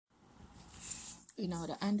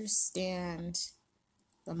To understand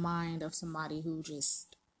the mind of somebody who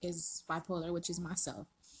just is bipolar, which is myself,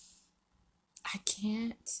 I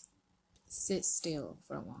can't sit still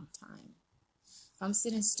for a long time. If I'm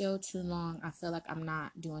sitting still too long, I feel like I'm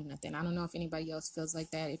not doing nothing. I don't know if anybody else feels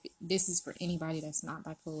like that. If this is for anybody that's not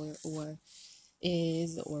bipolar or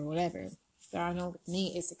is or whatever. But I know with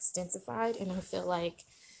me, it's extensified, and I feel like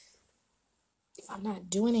if I'm not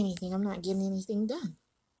doing anything, I'm not getting anything done.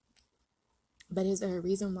 But is there a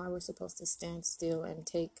reason why we're supposed to stand still and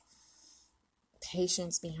take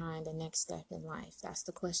patience behind the next step in life? That's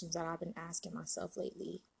the questions that I've been asking myself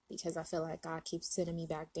lately, because I feel like God keeps sitting me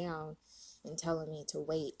back down and telling me to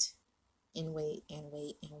wait and wait and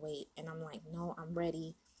wait and wait. And I'm like, no, I'm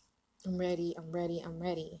ready. I'm ready. I'm ready. I'm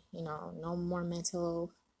ready. No more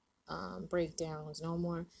mental breakdowns, no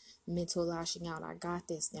more mental lashing out. I got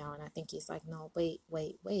this now. And I think he's like, no, wait,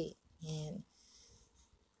 wait, wait. And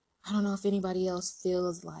I don't know if anybody else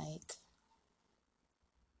feels like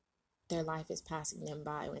their life is passing them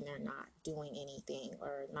by when they're not doing anything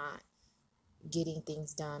or not getting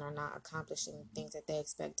things done or not accomplishing things that they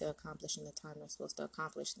expect to accomplish in the time they're supposed to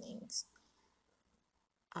accomplish things.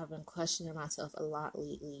 I've been questioning myself a lot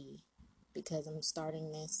lately because I'm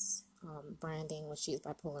starting this branding with She's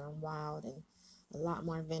Bipolar and Wild, and a lot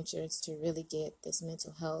more ventures to really get this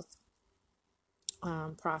mental health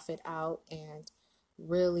profit out and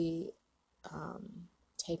really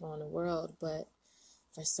take on the world. But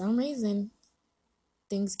for some reason,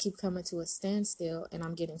 things keep coming to a standstill, and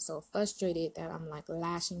I'm getting so frustrated that I'm like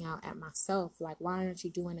lashing out at myself. Like, why aren't you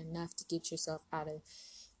doing enough to get yourself out of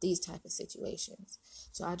these type of situations?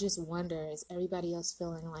 So I just wonder, is everybody else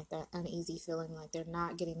feeling like that uneasy feeling, like they're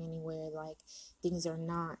not getting anywhere, like things are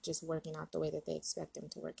not just working out the way that they expect them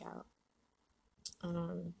to work out?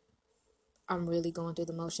 I'm really going through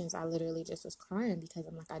the motions. I literally just was crying because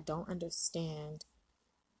I'm like, I don't understand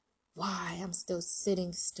why I'm still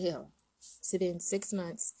sitting still. It's been 6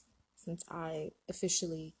 months since I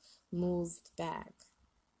officially moved back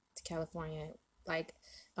to California. Like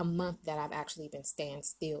a month that I've actually been staying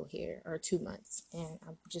still here, or 2 months. And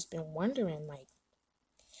I've just been wondering, like,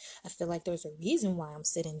 I feel like there's a reason why I'm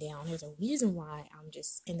sitting down. There's a reason why I'm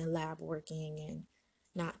just in the lab working and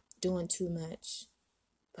not doing too much.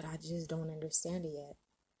 But I just don't understand it yet.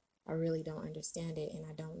 I really don't understand it, and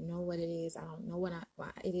I don't know what it is. I don't know what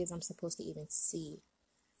it is I'm supposed to even see.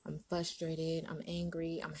 I'm frustrated, I'm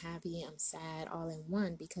angry, I'm happy, I'm sad, all in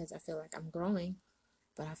one, because I feel like I'm growing,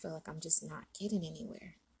 but I feel like I'm just not getting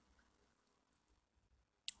anywhere.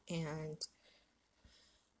 And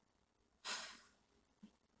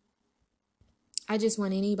I just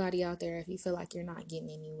want anybody out there, if you feel like you're not getting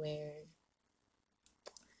anywhere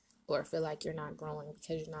or feel like you're not growing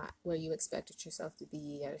because you're not where you expected yourself to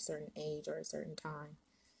be at a certain age or a certain time,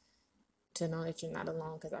 to know that you're not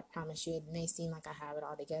alone, because I promise you, it may seem like I have it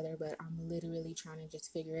all together, but I'm literally trying to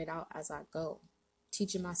just figure it out as I go,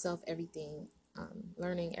 teaching myself everything,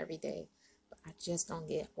 learning every day. But I just don't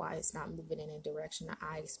get why it's not moving in a direction that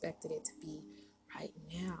I expected it to be right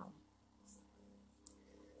now.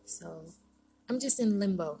 So I'm just in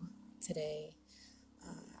limbo today.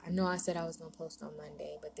 I know I said I was going to post on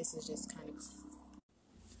Monday, but this is just kind of,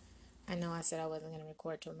 I know I said I wasn't going to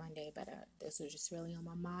record till Monday, but this was just really on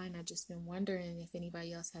my mind. I've just been wondering if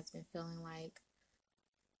anybody else has been feeling like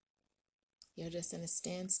you're just in a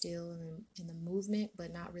standstill in the movement,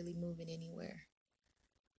 but not really moving anywhere.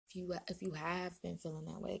 If you have been feeling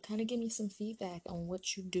that way, kind of give me some feedback on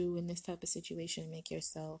what you do in this type of situation to make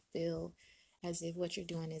yourself feel as if what you're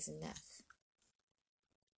doing is enough.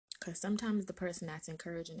 Because sometimes the person that's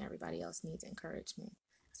encouraging everybody else needs encouragement.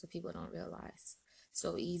 That's what people don't realize.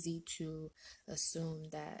 So easy to assume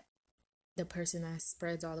that the person that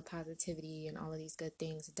spreads all the positivity and all of these good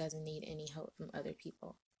things doesn't need any help from other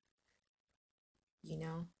people.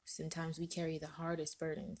 Sometimes we carry the hardest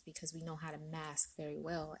burdens because we know how to mask very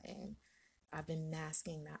well. And I've been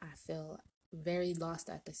masking that. I feel very lost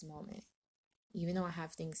at this moment. Even though I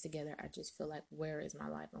have things together, I just feel like, where is my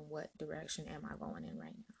life and what direction am I going in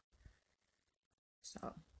right now?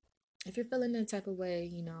 So if you're feeling that type of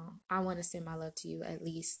way, I want to send my love to you. At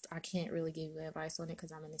least I can't really give you advice on it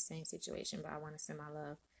because I'm in the same situation, but I want to send my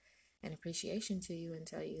love and appreciation to you and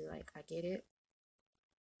tell you, like, I get it.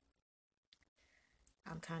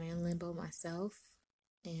 I'm kind of in limbo myself,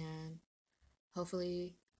 and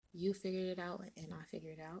hopefully you figured it out and I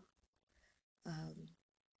figured it out. And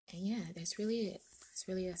yeah, that's really it.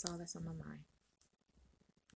 That's all that's on my mind.